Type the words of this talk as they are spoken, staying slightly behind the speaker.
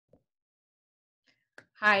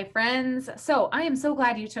Hi, friends. So I am so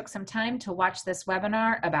glad you took some time to watch this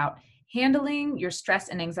webinar about handling your stress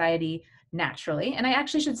and anxiety naturally. And I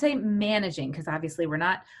actually should say managing, because obviously we're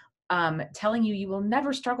not telling you will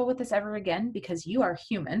never struggle with this ever again, because you are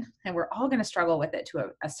human and we're all going to struggle with it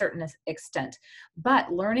to a certain extent.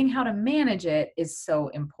 But learning how to manage it is so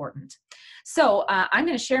important. So I'm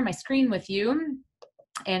going to share my screen with you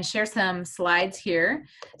and share some slides here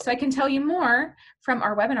so I can tell you more from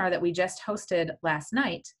our webinar that we just hosted last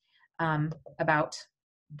night about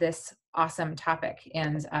this awesome topic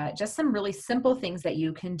and just some really simple things that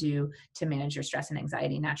you can do to manage your stress and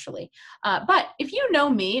anxiety naturally. But if you know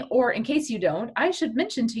me, or in case you don't, I should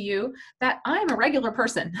mention to you that I'm a regular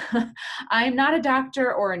person. I'm not a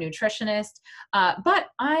doctor or a nutritionist, but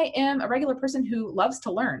I am a regular person who loves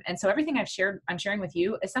to learn. And so everything I'm sharing with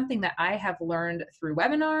you is something that I have learned through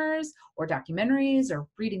webinars or documentaries or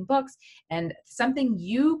reading books, and something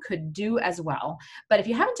you could do as well. But if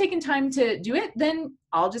you haven't taken time to do it, then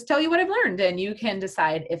I'll just tell you what I've learned and you can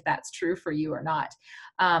decide if that's true for you or not.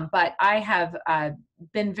 But I have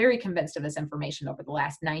been very convinced of this information over the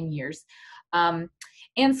last 9 years.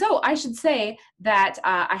 And so I should say that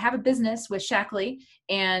I have a business with Shaklee,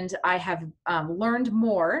 and I have learned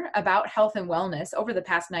more about health and wellness over the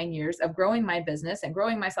past 9 years of growing my business and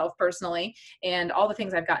growing myself personally and all the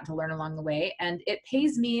things I've gotten to learn along the way. And it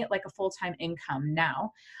pays me like a full-time income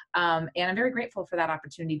now. And I'm very grateful for that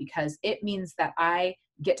opportunity because it means that I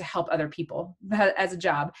get to help other people as a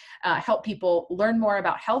job, help people learn more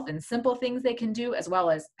about health and simple things they can do, as well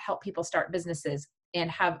as help people start businesses and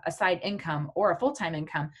have a side income or a full-time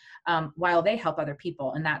income while they help other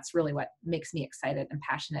people. And that's really what makes me excited and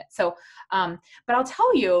passionate. So, but I'll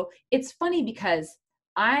tell you, it's funny because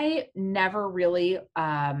I never really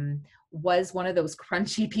was one of those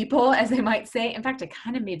crunchy people, as they might say. In fact, I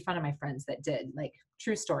kind of made fun of my friends that did, like,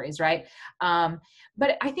 true stories, right?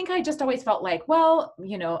 But I think I just always felt like, well,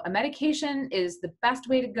 you know, a medication is the best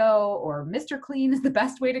way to go, or Mr. Clean is the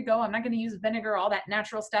best way to go. I'm not going to use vinegar, all that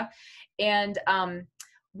natural stuff. And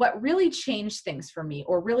what really changed things for me,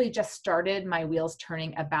 or really just started my wheels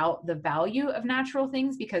turning about the value of natural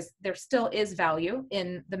things, because there still is value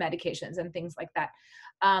in the medications and things like that.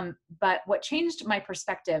 But what changed my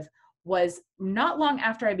perspective was not long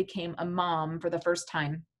after I became a mom for the first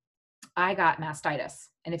time, I got mastitis.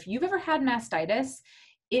 And if you've ever had mastitis,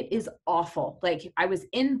 it is awful. Like, I was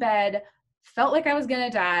in bed, felt like I was going to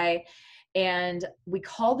die. And we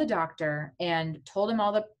called the doctor and told him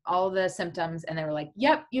all the symptoms. And they were like,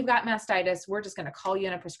 yep, you've got mastitis. We're just going to call you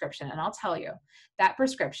in a prescription. And I'll tell you, that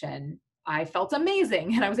prescription, I felt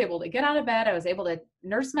amazing. And I was able to get out of bed. I was able to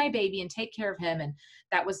nurse my baby and take care of him. And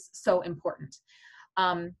that was so important.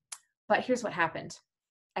 But here's what happened.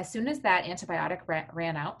 As soon as that antibiotic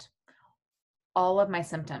ran out, all of my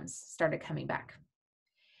symptoms started coming back.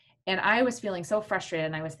 And I was feeling so frustrated,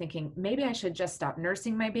 and I was thinking, maybe I should just stop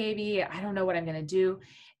nursing my baby. I don't know what I'm going to do.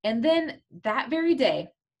 And then that very day,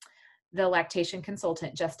 the lactation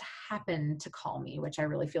consultant just happened to call me, which I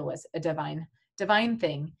really feel was a divine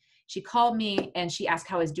thing. She called me and she asked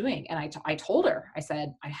how I was doing. And I told her, I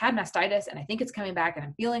said, I had mastitis and I think it's coming back and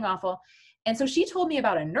I'm feeling awful. And so she told me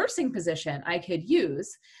about a nursing position I could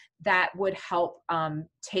use that would help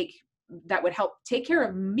take care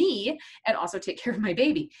of me and also take care of my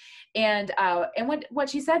baby. And what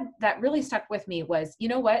she said that really stuck with me was, you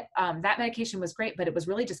know what, that medication was great, but it was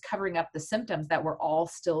really just covering up the symptoms that were all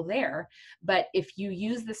still there. But if you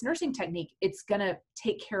use this nursing technique, it's going to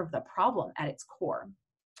take care of the problem at its core.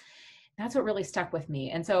 That's what really stuck with me.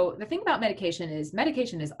 And so the thing about medication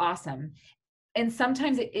is awesome. And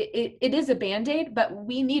sometimes it is a Band-Aid, but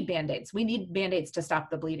we need Band-Aids. We need Band-Aids to stop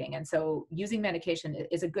the bleeding. And so using medication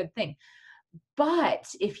is a good thing. But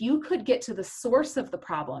if you could get to the source of the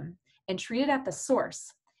problem and treat it at the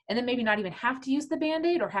source, and then maybe not even have to use the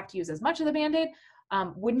Band-Aid or have to use as much of the Band-Aid,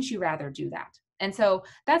 wouldn't you rather do that? And so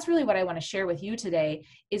that's really what I want to share with you today,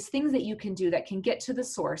 is things that you can do that can get to the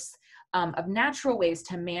source of natural ways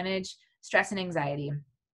to manage stress and anxiety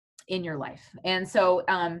in your life. And so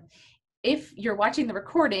if you're watching the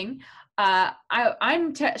recording,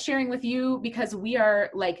 I'm sharing with you because we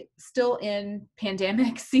are like still in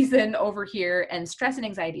pandemic season over here, and stress and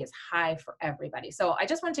anxiety is high for everybody. So I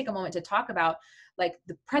just want to take a moment to talk about like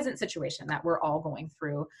the present situation that we're all going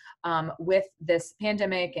through with this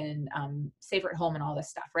pandemic and safer at home and all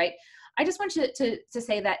this stuff, right? I just want you to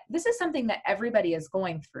say that this is something that everybody is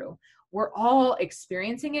going through. We're all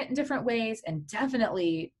experiencing it in different ways, and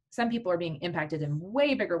definitely some people are being impacted in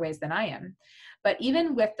way bigger ways than I am. But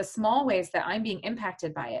even with the small ways that I'm being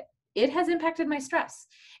impacted by it, it has impacted my stress.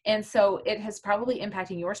 And so it has probably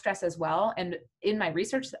impacting your stress as well. And in my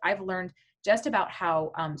research, I've learned just about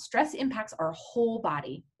how stress impacts our whole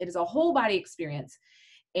body. It is a whole body experience.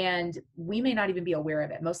 And we may not even be aware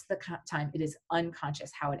of it. Most of the time, it is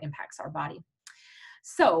unconscious how it impacts our body.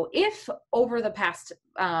 So if over the past,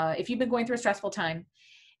 if you've been going through a stressful time,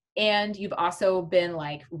 and you've also been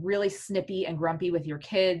like really snippy and grumpy with your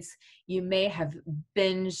kids, you may have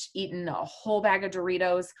binge eaten a whole bag of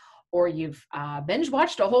Doritos, or you've binge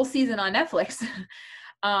watched a whole season on Netflix.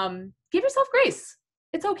 Give yourself grace.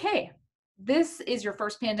 It's okay. This is your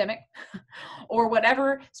first pandemic or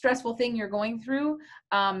whatever stressful thing you're going through.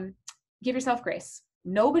 Give yourself grace.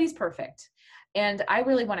 Nobody's perfect. And I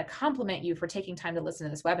really want to compliment you for taking time to listen to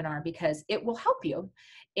this webinar, because it will help you.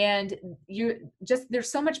 And there's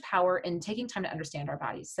so much power in taking time to understand our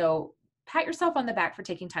bodies. So pat yourself on the back for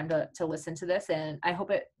taking time to listen to this. And I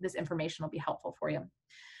hope this information will be helpful for you.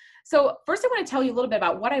 So first, I want to tell you a little bit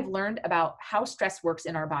about what I've learned about how stress works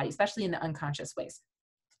in our body, especially in the unconscious ways.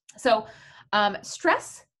 So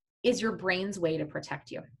stress is your brain's way to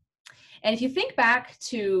protect you. And if you think back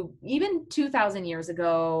to even 2,000 years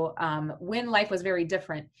ago, when life was very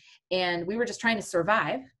different and we were just trying to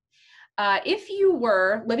survive, if you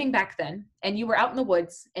were living back then and you were out in the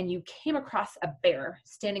woods and you came across a bear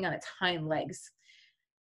standing on its hind legs,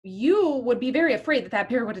 you would be very afraid that that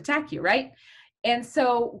bear would attack you, right? And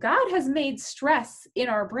so God has made stress in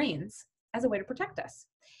our brains as a way to protect us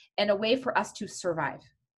and a way for us to survive.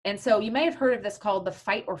 And so you may have heard of this called the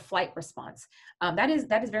fight or flight response. That is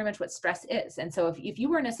very much what stress is. And so if you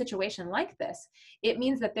were in a situation like this, it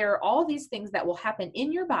means that there are all these things that will happen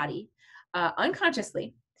in your body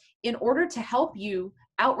unconsciously in order to help you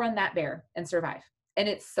outrun that bear and survive. And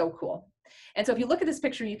it's so cool. And so if you look at this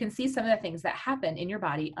picture, you can see some of the things that happen in your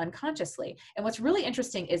body unconsciously. And what's really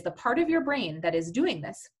interesting is the part of your brain that is doing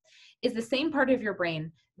this is the same part of your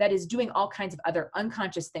brain that is doing all kinds of other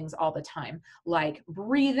unconscious things all the time, like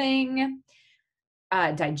breathing,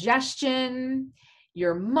 digestion,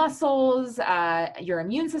 your muscles, your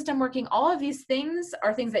immune system working. All of these things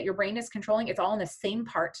are things that your brain is controlling. It's all in the same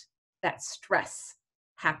part that stress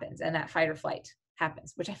happens and that fight or flight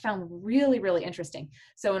happens, which I found really, really interesting.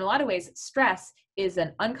 So in a lot of ways, stress is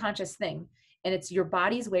an unconscious thing, and it's your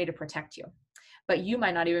body's way to protect you. But you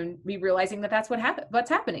might not even be realizing that that's what's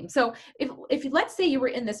happening. So if let's say you were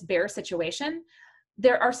in this bear situation,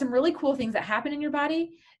 there are some really cool things that happen in your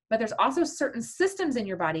body, but there's also certain systems in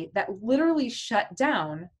your body that literally shut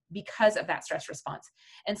down because of that stress response.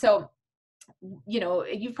 And so, you know,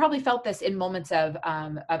 you've probably felt this in moments of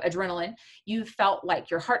adrenaline. You felt like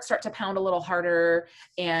your heart start to pound a little harder,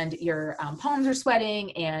 and your palms are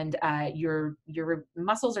sweating, and your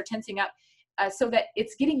muscles are tensing up. So that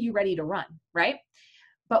it's getting you ready to run, right?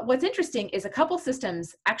 But what's interesting is a couple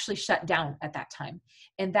systems actually shut down at that time.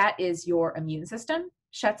 And that is your immune system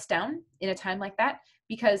shuts down in a time like that,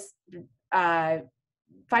 because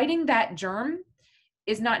fighting that germ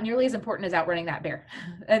is not nearly as important as outrunning that bear.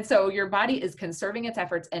 And so your body is conserving its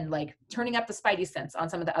efforts and like turning up the spidey sense on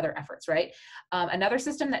some of the other efforts, right? Another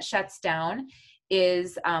system that shuts down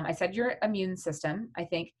is, I said your immune system, I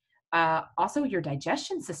think, also your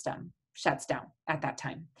digestion system shuts down at that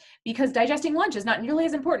time, because digesting lunch is not nearly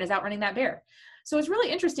as important as outrunning that bear. So it's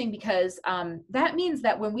really interesting, because that means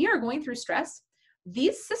that when we are going through stress,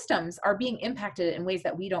 these systems are being impacted in ways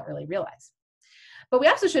that we don't really realize. But we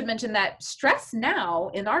also should mention that stress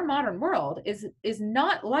now in our modern world is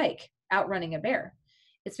not like outrunning a bear.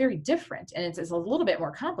 It's very different, and it's a little bit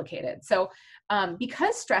more complicated. So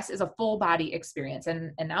because stress is a full body experience,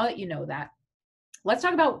 and now that you know that, let's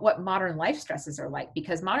talk about what modern life stresses are like,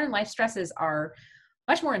 because modern life stresses are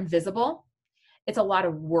much more invisible. It's a lot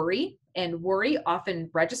of worry, and worry often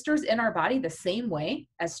registers in our body the same way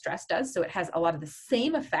as stress does. So it has a lot of the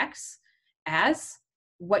same effects as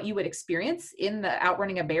what you would experience in the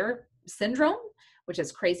outrunning a bear syndrome, which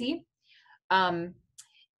is crazy.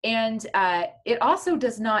 And it also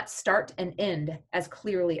does not start and end as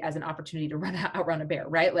clearly as an opportunity to outrun a bear,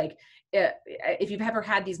 right? Like if you've ever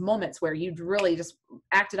had these moments where you've really just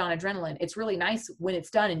acted on adrenaline, it's really nice when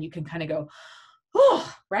it's done and you can kind of go,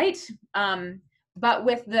 oh, right? But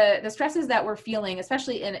with the stresses that we're feeling,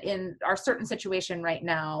 especially in our certain situation right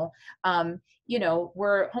now, you know,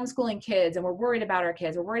 we're homeschooling kids and we're worried about our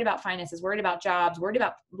kids, we're worried about finances, worried about jobs, worried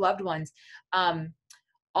about loved ones.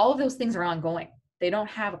 All of those things are ongoing. They don't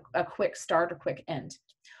have a quick start or quick end.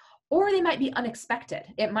 Or they might be unexpected.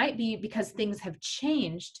 It might be because things have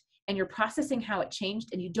changed and you're processing how it changed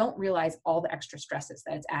and you don't realize all the extra stresses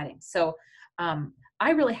that it's adding. So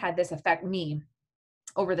I really had this affect me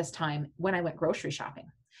over this time when I went grocery shopping.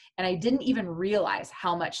 And I didn't even realize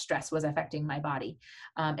how much stress was affecting my body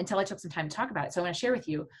until I took some time to talk about it. So I want to share with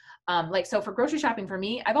you. So for grocery shopping for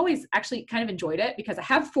me, I've always actually kind of enjoyed it because I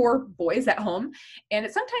have 4 boys at home, and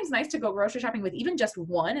it's sometimes nice to go grocery shopping with even just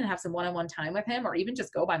one and have some one-on-one time with him, or even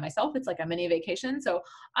just go by myself. It's like a mini vacation. So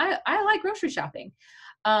I like grocery shopping.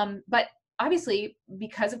 But obviously,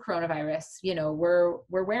 because of coronavirus,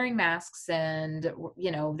 we're wearing masks, and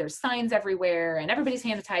there's signs everywhere, and everybody's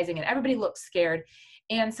sanitizing, and everybody looks scared.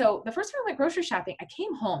 And so the first time I went grocery shopping, I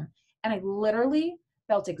came home and I literally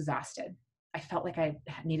felt exhausted. I felt like I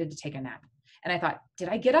needed to take a nap. And I thought, did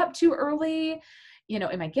I get up too early?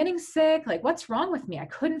 Am I getting sick? Like, what's wrong with me? I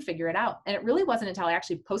couldn't figure it out. And it really wasn't until I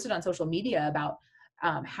actually posted on social media about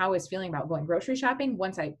how I was feeling about going grocery shopping,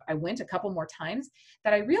 once I went a couple more times,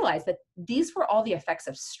 that I realized that these were all the effects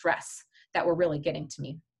of stress that were really getting to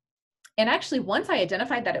me. And actually, once I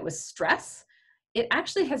identified that it was stress, it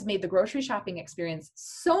actually has made the grocery shopping experience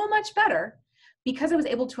so much better because I was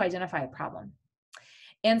able to identify a problem.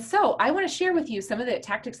 And so I want to share with you some of the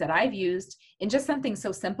tactics that I've used in just something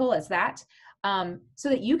so simple as that, so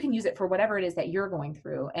that you can use it for whatever it is that you're going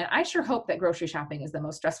through. And I sure hope that grocery shopping is the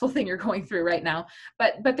most stressful thing you're going through right now,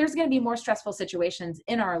 but there's going to be more stressful situations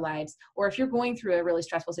in our lives. Or if you're going through a really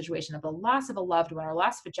stressful situation of the loss of a loved one or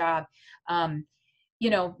loss of a job,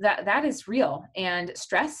 that is real, and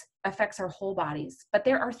stress affects our whole bodies. But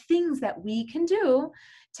there are things that we can do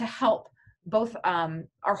to help both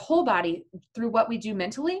our whole body through what we do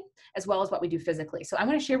mentally as well as what we do physically. So I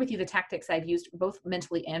want to share with you the tactics I've used both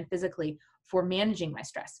mentally and physically for managing my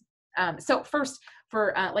stress. So first,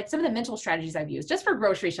 for like some of the mental strategies I've used just for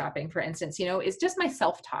grocery shopping, for instance, is just my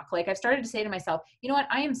self-talk. Like, I've started to say to myself, you know what,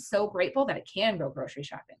 I am so grateful that I can go grocery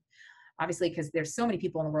shopping. Obviously, because there's so many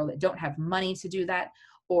people in the world that don't have money to do that,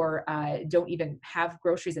 or don't even have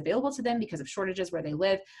groceries available to them because of shortages where they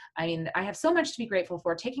live. I mean, I have so much to be grateful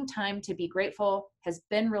for. Taking time to be grateful has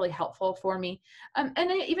been really helpful for me. And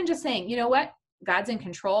even just saying, you know what, God's in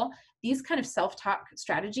control. These kind of self-talk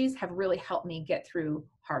strategies have really helped me get through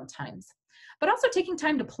hard times. But also taking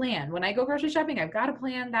time to plan. When I go grocery shopping, I've got a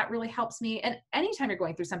plan that really helps me. And anytime you're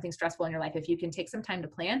going through something stressful in your life, if you can take some time to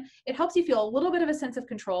plan, it helps you feel a little bit of a sense of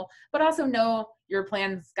control, but also know your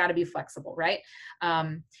plan's got to be flexible, right?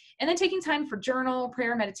 And then taking time for journal,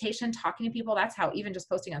 prayer, meditation, talking to people. That's how even just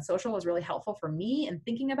posting on social was really helpful for me, and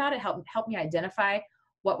thinking about it helped me identify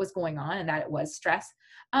what was going on and that it was stress.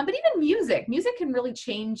 But even music can really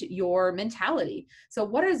change your mentality. So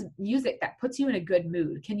what is music that puts you in a good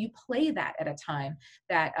mood? Can you play that at a time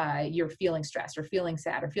that you're feeling stressed or feeling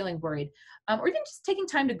sad or feeling worried? Or even just taking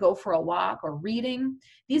time to go for a walk or reading.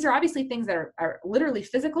 These are obviously things that are literally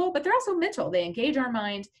physical, but they're also mental. They engage our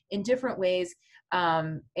mind in different ways.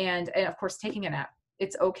 And of course, taking a nap.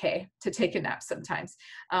 It's okay to take a nap sometimes.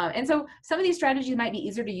 And so some of these strategies might be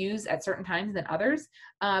easier to use at certain times than others,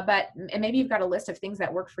 and maybe you've got a list of things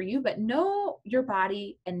that work for you, but know your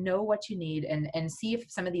body and know what you need, and see if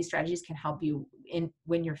some of these strategies can help you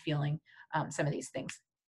when you're feeling some of these things.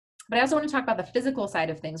 But I also want to talk about the physical side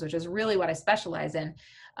of things, which is really what I specialize in.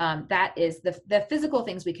 That is the physical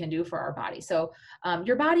things we can do for our body. So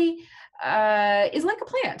your body is like a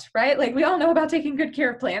plant, right? Like, we all know about taking good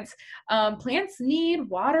care of plants. Plants need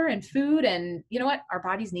water and food, and you know what? Our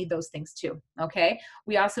bodies need those things too, okay?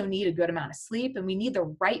 We also need a good amount of sleep, and we need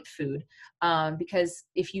the right food, because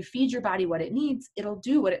if you feed your body what it needs, it'll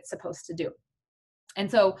do what it's supposed to do. And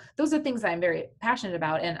so those are things I'm very passionate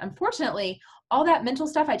about. And unfortunately, all that mental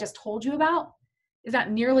stuff I just told you about is not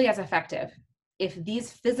nearly as effective if these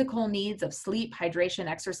physical needs of sleep, hydration,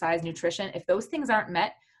 exercise, nutrition, if those things aren't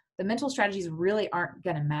met, the mental strategies really aren't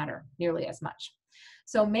going to matter nearly as much.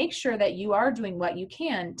 So make sure that you are doing what you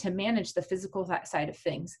can to manage the physical side of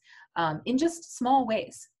things in just small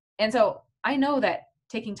ways. And so I know that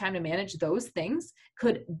taking time to manage those things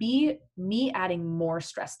could be me adding more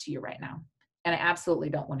stress to you right now. And I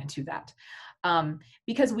absolutely don't want to do that.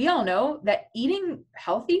 Because we all know that eating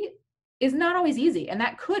healthy is not always easy, and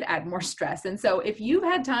that could add more stress. And so if you've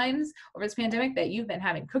had times over this pandemic that you've been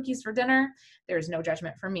having cookies for dinner, there's no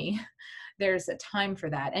judgment for me. There's a time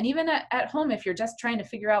for that. And even at home, if you're just trying to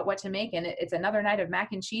figure out what to make and it's another night of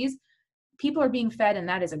mac and cheese, people are being fed, and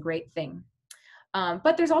that is a great thing.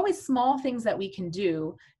 But there's always small things that we can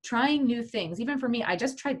do, trying new things. Even for me, I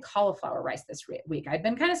just tried cauliflower rice this week. I've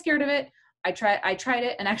been kind of scared of it. I tried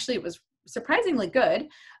it, and actually it was surprisingly good.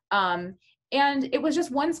 And it was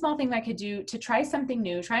just one small thing that I could do to try something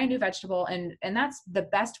new, try a new vegetable. And that's the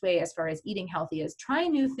best way as far as eating healthy, is try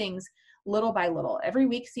new things little by little. Every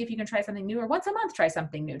week, see if you can try something new, or once a month, try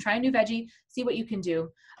something new, try a new veggie, see what you can do.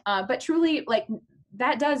 But truly, like,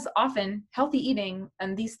 that does often, healthy eating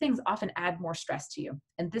and these things often add more stress to you.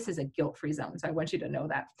 And this is a guilt-free zone. So I want you to know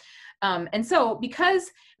that. And so because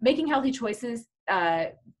making healthy choices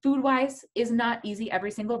food-wise is not easy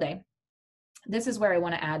every single day, this is where I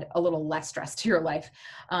want to add a little less stress to your life,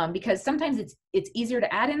 because sometimes it's easier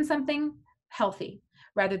to add in something healthy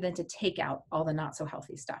rather than to take out all the not so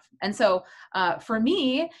healthy stuff. And so for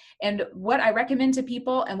me, and what I recommend to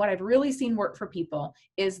people and what I've really seen work for people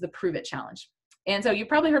is the Prove It Challenge. And so you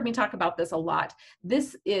probably heard me talk about this a lot.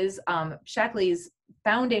 This is Shaklee's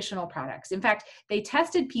foundational products. In fact, they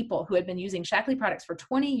tested people who had been using Shaklee products for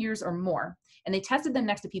 20 years or more, and they tested them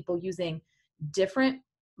next to people using different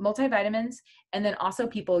multivitamins and then also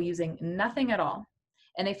people using nothing at all.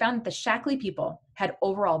 And they found that the Shaklee people had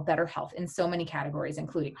overall better health in so many categories,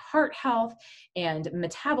 including heart health and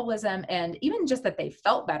metabolism, and even just that they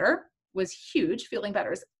felt better was huge. Feeling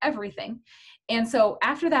better is everything. And so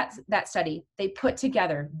after that study, they put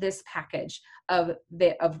together this package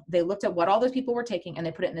they looked at what all those people were taking, and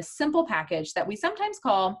they put it in this simple package that we sometimes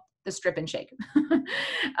call the strip and shake,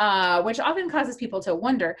 which often causes people to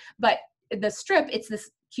wonder. But the strip, it's this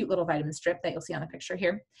cute little vitamin strip that you'll see on the picture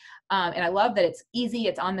here. And I love that it's easy,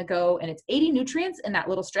 it's on the go, and it's 80 nutrients in that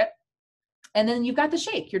little strip. And then you've got the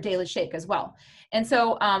shake, your daily shake as well. And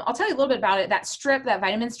so I'll tell you a little bit about it. That strip, that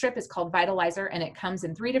vitamin strip is called Vitalizer, and it comes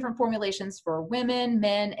in 3 different formulations for women,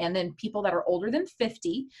 men, and then people that are older than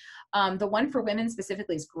 50. The one for women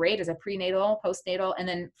specifically is great as a prenatal, postnatal. And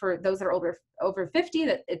then for those that are over 50,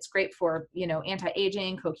 that it's great for,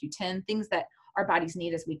 anti-aging, CoQ10, things that our bodies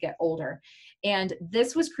need as we get older. And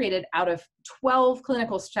this was created out of 12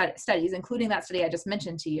 clinical studies, including that study I just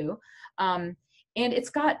mentioned to you. And it's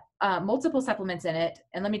got multiple supplements in it.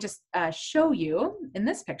 And let me just show you in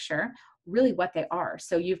this picture really what they are.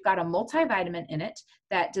 So you've got a multivitamin in it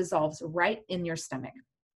that dissolves right in your stomach.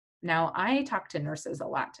 Now, I talk to nurses a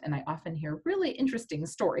lot, and I often hear really interesting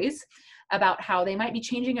stories about how they might be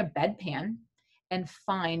changing a bedpan and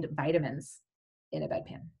find vitamins in a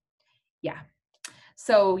bedpan. Yeah.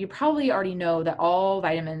 So you probably already know that all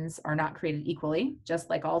vitamins are not created equally, just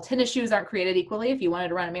like all tennis shoes aren't created equally. If you wanted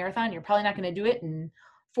to run a marathon, you're probably not going to do it in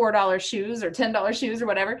 $4 shoes or $10 shoes or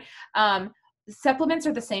whatever. Supplements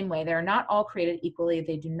are the same way. They're not all created equally.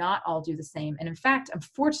 They do not all do the same. And in fact,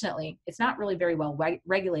 unfortunately, it's not really very well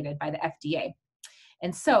regulated by the FDA.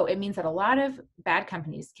 And so it means that a lot of bad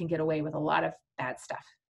companies can get away with a lot of bad stuff.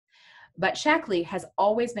 But Shaklee has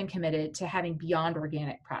always been committed to having beyond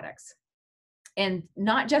organic products. And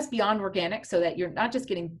not just beyond organic, so that you're not just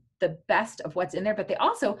getting the best of what's in there, but they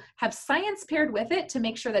also have science paired with it to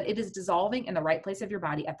make sure that it is dissolving in the right place of your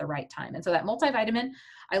body at the right time. And so that multivitamin,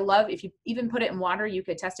 I love, if you even put it in water, you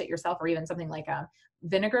could test it yourself, or even something like a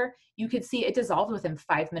vinegar, you could see it dissolves within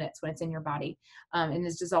 5 minutes when it's in your body, and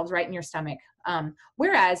it dissolves right in your stomach.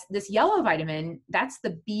 Whereas this yellow vitamin, that's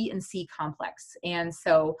the B and C complex. And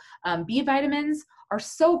so B vitamins are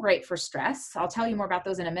so great for stress. I'll tell you more about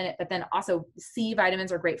those in a minute, but then also C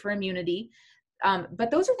vitamins are great for immunity. But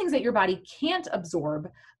those are things that your body can't absorb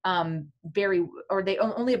or they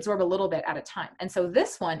only absorb a little bit at a time. And so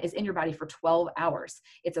this one is in your body for 12 hours.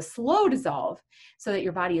 It's a slow dissolve so that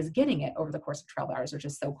your body is getting it over the course of 12 hours, which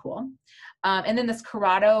is so cool. And then this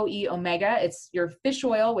Corrado E Omega, it's your fish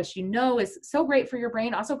oil, which is so great for your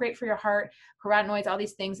brain, also great for your heart, carotenoids, all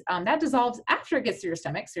these things. That dissolves after it gets to your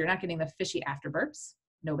stomach, so you're not getting the fishy after burps.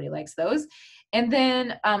 Nobody likes those. And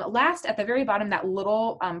then last, at the very bottom, that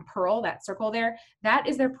little pearl, that circle there, that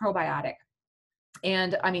is their probiotic.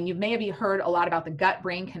 And I mean, you may have heard a lot about the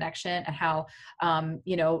gut-brain connection and how,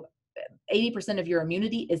 80% of your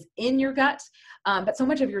immunity is in your gut, but so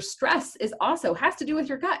much of your stress has to do with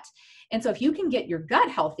your gut. And so if you can get your gut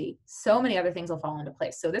healthy, so many other things will fall into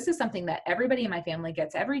place. So this is something that everybody in my family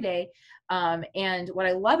gets every day. And what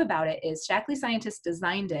I love about it is Shaklee scientists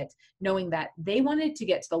designed it knowing that they wanted to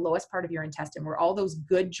get to the lowest part of your intestine where all those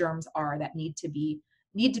good germs are that need to be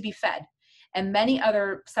fed. And many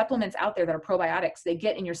other supplements out there that are probiotics, they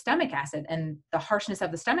get in your stomach acid, and the harshness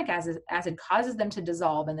of the stomach acid causes them to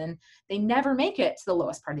dissolve, and then they never make it to the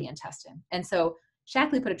lowest part of the intestine. And so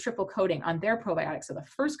Shaklee put a triple coating on their probiotics. So the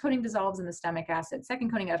first coating dissolves in the stomach acid,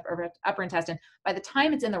 second coating upper intestine. By the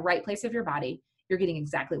time it's in the right place of your body, you're getting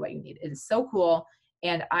exactly what you need. It is so cool.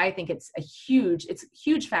 And I think it's a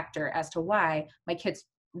huge factor as to why my kids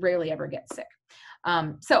rarely ever get sick.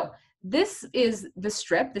 So this is the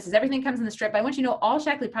strip. This is everything that comes in the strip. I want you to know all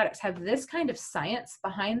Shaklee products have this kind of science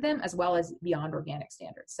behind them, as well as beyond organic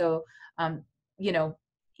standards. So,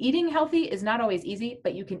 eating healthy is not always easy,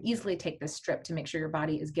 but you can easily take this strip to make sure your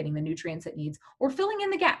body is getting the nutrients it needs, or filling in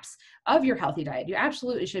the gaps of your healthy diet. You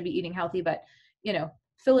absolutely should be eating healthy, but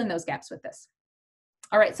fill in those gaps with this.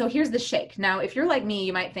 All right, so here's the shake. Now, if you're like me,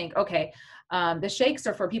 you might think, okay, the shakes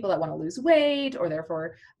are for people that want to lose weight, or they're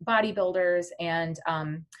for bodybuilders. And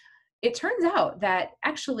it turns out that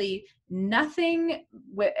actually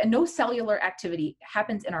no cellular activity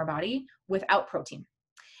happens in our body without protein.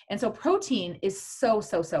 And so protein is so,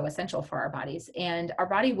 so, so essential for our bodies, and our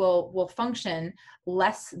body will function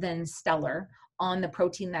less than stellar on the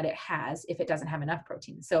protein that it has if it doesn't have enough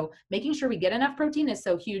protein. So making sure we get enough protein is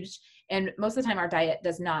so huge. And most of the time our diet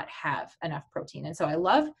does not have enough protein. And so I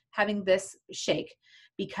love having this shake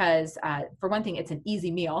because for one thing, it's an easy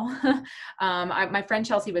meal. My friend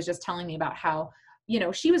Chelsea was just telling me about how,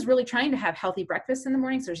 she was really trying to have healthy breakfast in the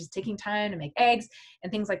morning. So she's taking time to make eggs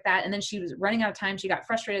and things like that. And then she was running out of time. She got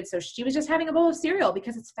frustrated. So she was just having a bowl of cereal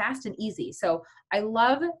because it's fast and easy. So I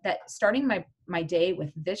love that starting my day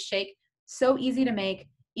with this shake, so easy to make,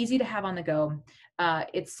 easy to have on the go.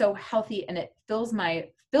 It's so healthy, and it fills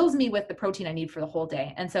me with the protein I need for the whole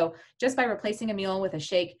day. And so just by replacing a meal with a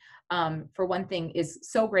shake, for one thing, is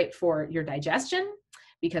so great for your digestion,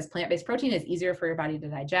 because plant-based protein is easier for your body to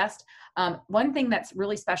digest. One thing that's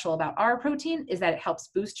really special about our protein is that it helps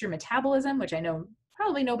boost your metabolism, which I know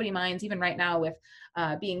probably nobody minds, even right now with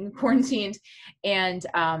being quarantined. And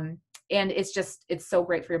it's so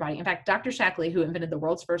great for your body. In fact, Dr. Shackley, who invented the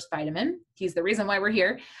world's first vitamin, he's the reason why we're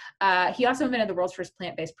here. He also invented the world's first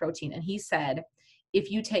plant-based protein. And he said, if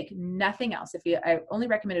you take nothing else, I only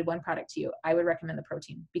recommended one product to you, I would recommend the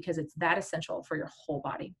protein, because it's that essential for your whole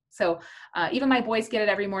body. So even my boys get it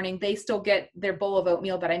every morning. They still get their bowl of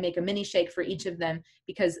oatmeal, but I make a mini shake for each of them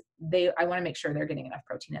because I want to make sure they're getting enough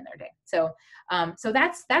protein in their day. So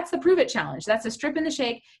that's the Prove It challenge. That's a strip in the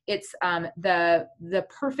shake. It's the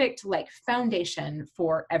perfect foundation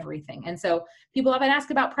for everything. And so people often ask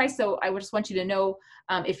about price. So I just want you to know,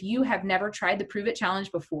 if you have never tried the Prove It challenge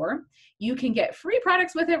before, you can get free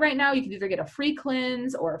products with it right now. You can either get a free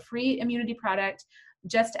cleanse or a free immunity product.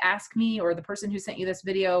 Just ask me or the person who sent you this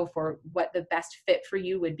video for what the best fit for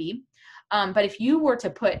you would be. But if you were to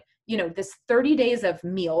put, this 30 days of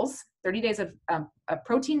meals, 30 days of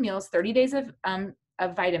protein meals, 30 days of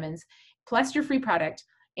vitamins, plus your free product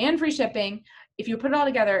and free shipping, if you put it all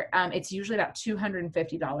together, it's usually about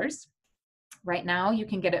 $250. Right now, you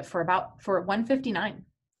can get it for $159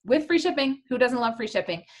 with free shipping. Who doesn't love free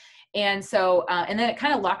shipping? And so, and then it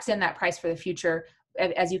kind of locks in that price for the future.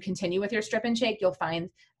 As you continue with your strip and shake, you'll find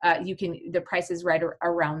the price is right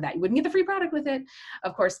around that. You wouldn't get the free product with it,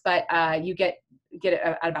 of course, but you get it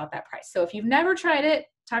at about that price. So if you've never tried it,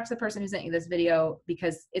 talk to the person who sent you this video,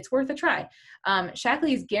 because it's worth a try.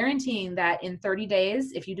 Shackley is guaranteeing that in 30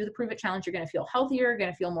 days, if you do the Prove It challenge, you're going to feel healthier,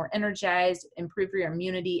 going to feel more energized, improve your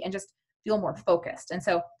immunity, and just feel more focused. And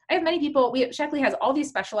so I have many people, Shackley has all these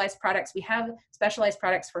specialized products. We have specialized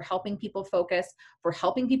products for helping people focus, for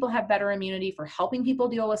helping people have better immunity, for helping people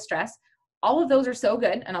deal with stress. All of those are so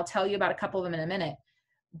good. And I'll tell you about a couple of them in a minute.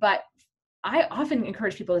 But I often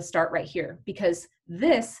encourage people to start right here, because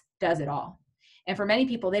this does it all. And for many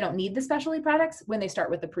people, they don't need the specialty products when they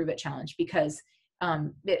start with the Prove It challenge, because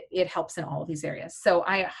it helps in all of these areas. So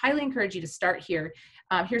I highly encourage you to start here.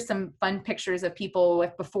 Here's some fun pictures of people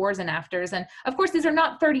with befores and afters. And of course, these are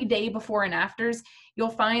not 30-day before and afters. You'll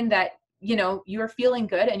find that, you're feeling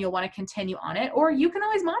good and you'll want to continue on it, or you can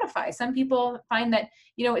always modify. Some people find that,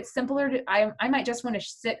 it's simpler I might just want to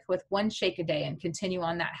stick with one shake a day and continue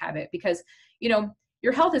on that habit, because,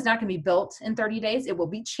 your health is not going to be built in 30 days. It will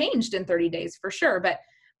be changed in 30 days for sure. But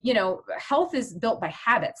health is built by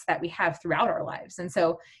habits that we have throughout our lives. And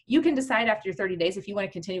so you can decide after your 30 days if you want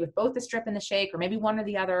to continue with both the strip and the shake, or maybe one or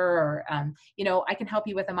the other, or, I can help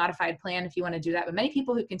you with a modified plan if you want to do that. But many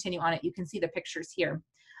people who continue on it, you can see the pictures here.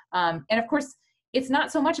 And of course, it's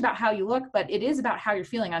not so much about how you look, but it is about how you're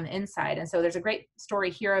feeling on the inside. And so there's a great story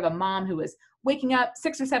here of a mom who was waking up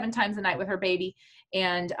 6 or 7 times a night with her baby.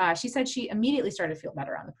 And she said she immediately started to feel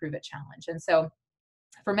better on the Prove It challenge. And so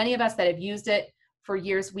for many of us that have used it for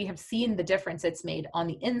years, we have seen the difference it's made on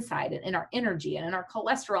the inside and in our energy and in our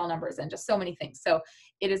cholesterol numbers and just so many things. So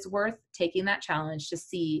it is worth taking that challenge to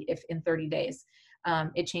see if in 30 days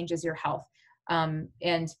it changes your health.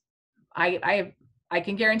 And I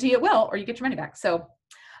can guarantee it will, or you get your money back. So,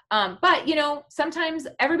 but sometimes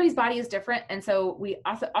everybody's body is different. And so we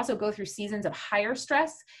also go through seasons of higher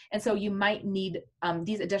stress. And so you might need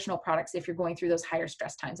these additional products if you're going through those higher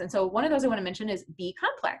stress times. And so one of those I want to mention is B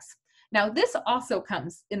complex. Now, this also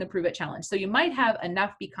comes in the Prove It challenge. So you might have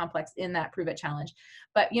enough B complex in that Prove It challenge.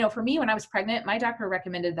 But, for me, when I was pregnant, my doctor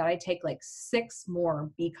recommended that I take 6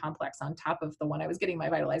 more B complex on top of the one I was getting my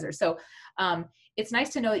Vitalizer. So it's nice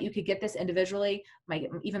to know that you could get this individually.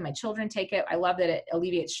 Even my children take it. I love that it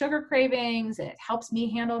alleviates sugar cravings and it helps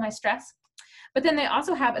me handle my stress. But then they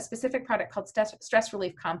also have a specific product called Stress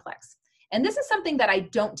Relief Complex. And this is something that I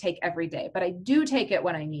don't take every day, but I do take it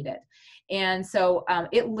when I need it. And so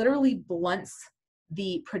it literally blunts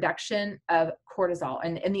the production of cortisol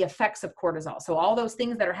and the effects of cortisol. So all those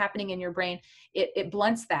things that are happening in your brain, it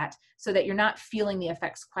blunts that so that you're not feeling the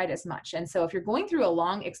effects quite as much. And so if you're going through a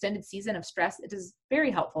long extended season of stress, it is very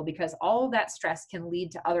helpful because all of that stress can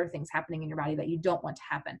lead to other things happening in your body that you don't want to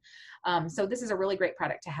happen. So this is a really great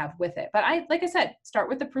product to have with it. But like I said, start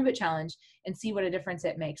with the Prove It Challenge and see what a difference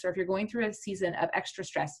it makes. Or if you're going through a season of extra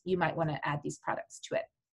stress, you might want to add these products to it.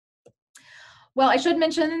 Well, I should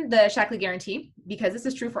mention the Shaklee Guarantee because this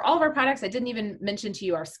is true for all of our products. I didn't even mention to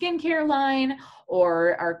you our skincare line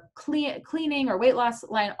or our cleaning or weight loss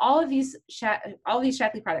line. All of these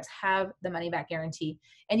Shaklee products have the money back guarantee.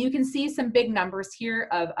 And you can see some big numbers here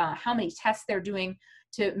of how many tests they're doing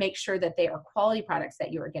to make sure that they are quality products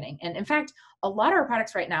that you are getting. And in fact, a lot of our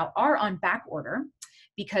products right now are on back order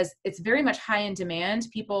because it's very much high in demand.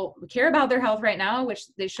 People care about their health right now, which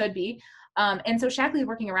they should be. And so Shaklee is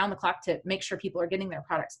working around the clock to make sure people are getting their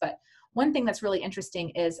products. But one thing that's really interesting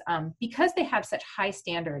is because they have such high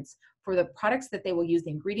standards for the products that they will use, the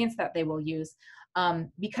ingredients that they will use,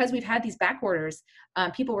 because we've had these back orders,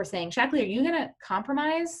 people were saying, Shaklee, are you going to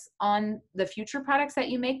compromise on the future products that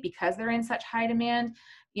you make because they're in such high demand?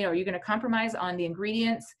 You know, are you going to compromise on the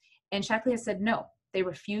ingredients? And Shaklee has said, no, they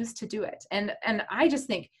refuse to do it. And I just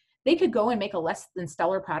think they could go and make a less than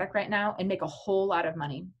stellar product right now and make a whole lot of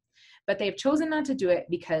money. But they've chosen not to do it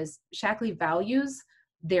because Shaklee values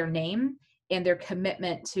their name and their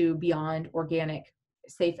commitment to beyond organic,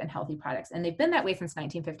 safe, and healthy products. And they've been that way since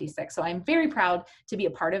 1956. So I'm very proud to be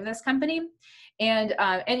a part of this company. And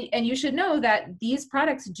you should know that these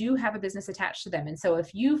products do have a business attached to them. And so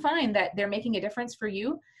if you find that they're making a difference for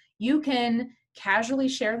you, you can casually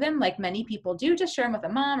share them like many people do. Just share them with a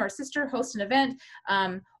mom or sister, host an event.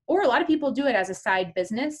 Or a lot of people do it as a side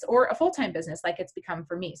business or a full-time business like it's become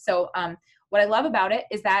for me. So what I love about it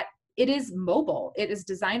is that it is mobile. It is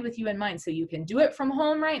designed with you in mind. So you can do it from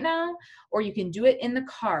home right now, or you can do it in the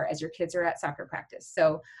car as your kids are at soccer practice.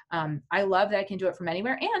 So I love that I can do it from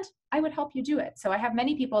anywhere, and I would help you do it. So I have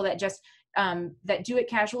many people that just that do it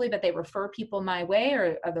casually, but they refer people my way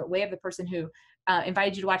or the way of the person who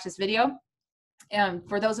invited you to watch this video.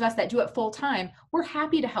 For those of us that do it full time, we're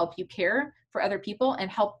happy to help you care for other people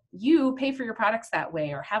and help you pay for your products that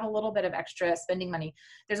way or have a little bit of extra spending money.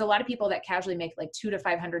 There's a lot of people that casually make like $200 to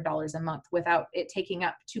 $500 a month without it taking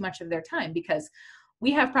up too much of their time because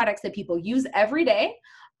we have products that people use every day.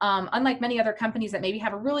 Unlike many other companies that maybe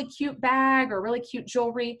have a really cute bag or really cute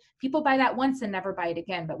jewelry, people buy that once and never buy it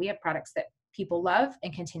again. But we have products that people love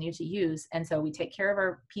and continue to use. And so we take care of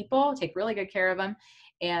our people, take really good care of them,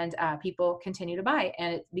 and people continue to buy,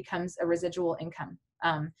 and it becomes a residual income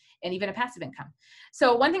and even a passive income.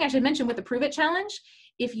 So one thing I should mention with the Prove It Challenge,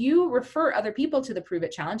 if you refer other people to the Prove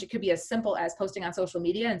It Challenge, it could be as simple as posting on social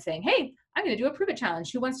media and saying, hey, I'm going to do a Prove It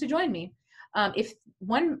Challenge. Who wants to join me? If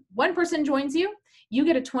one person joins you, you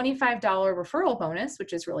get a $25 referral bonus,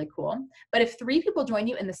 which is really cool. But if 3 people join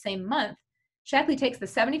you in the same month, Shaklee takes the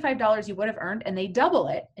 $75 you would have earned and they double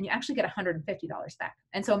it, and you actually get $150 back.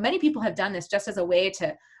 And so many people have done this just as a way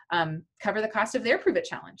to cover the cost of their Prove It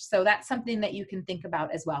Challenge. So that's something that you can think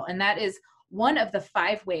about as well. And that is one of the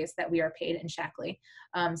 5 ways that we are paid in Shaklee.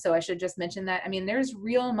 So I should just mention that. I mean, there's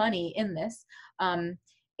real money in this.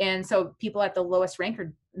 And so people at the lowest rank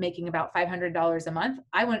are making about $500 a month.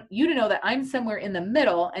 I want you to know that I'm somewhere in the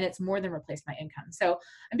middle, and it's more than replaced my income. So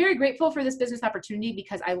I'm very grateful for this business opportunity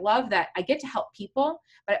because I love that I get to help people,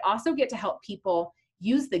 but I also get to help people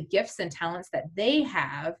use the gifts and talents that they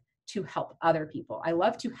have to help other people. I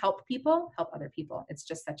love to help people help other people. It's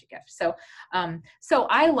just such a gift. So, so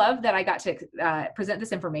I love that I got to present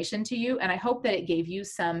this information to you, and I hope that it gave you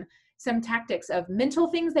some tactics of mental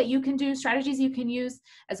things that you can do, strategies you can use,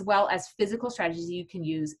 as well as physical strategies you can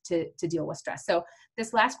use to deal with stress. So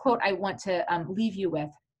this last quote I want to leave you with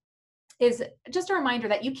is just a reminder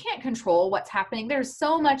that you can't control what's happening. There's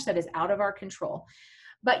so much that is out of our control,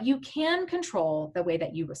 but you can control the way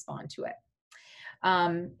that you respond to it.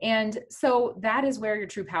 And so that is where your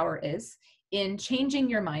true power is, in changing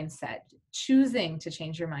your mindset, choosing to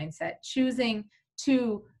change your mindset, choosing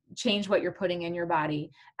to change what you're putting in your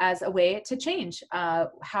body as a way to change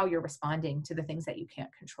how you're responding to the things that you can't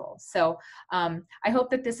control. So I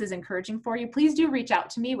hope that this is encouraging for you. Please do reach out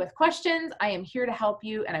to me with questions. I am here to help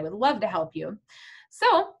you, and I would love to help you.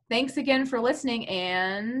 So thanks again for listening,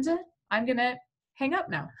 and I'm going to hang up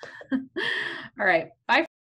now. All right. Bye.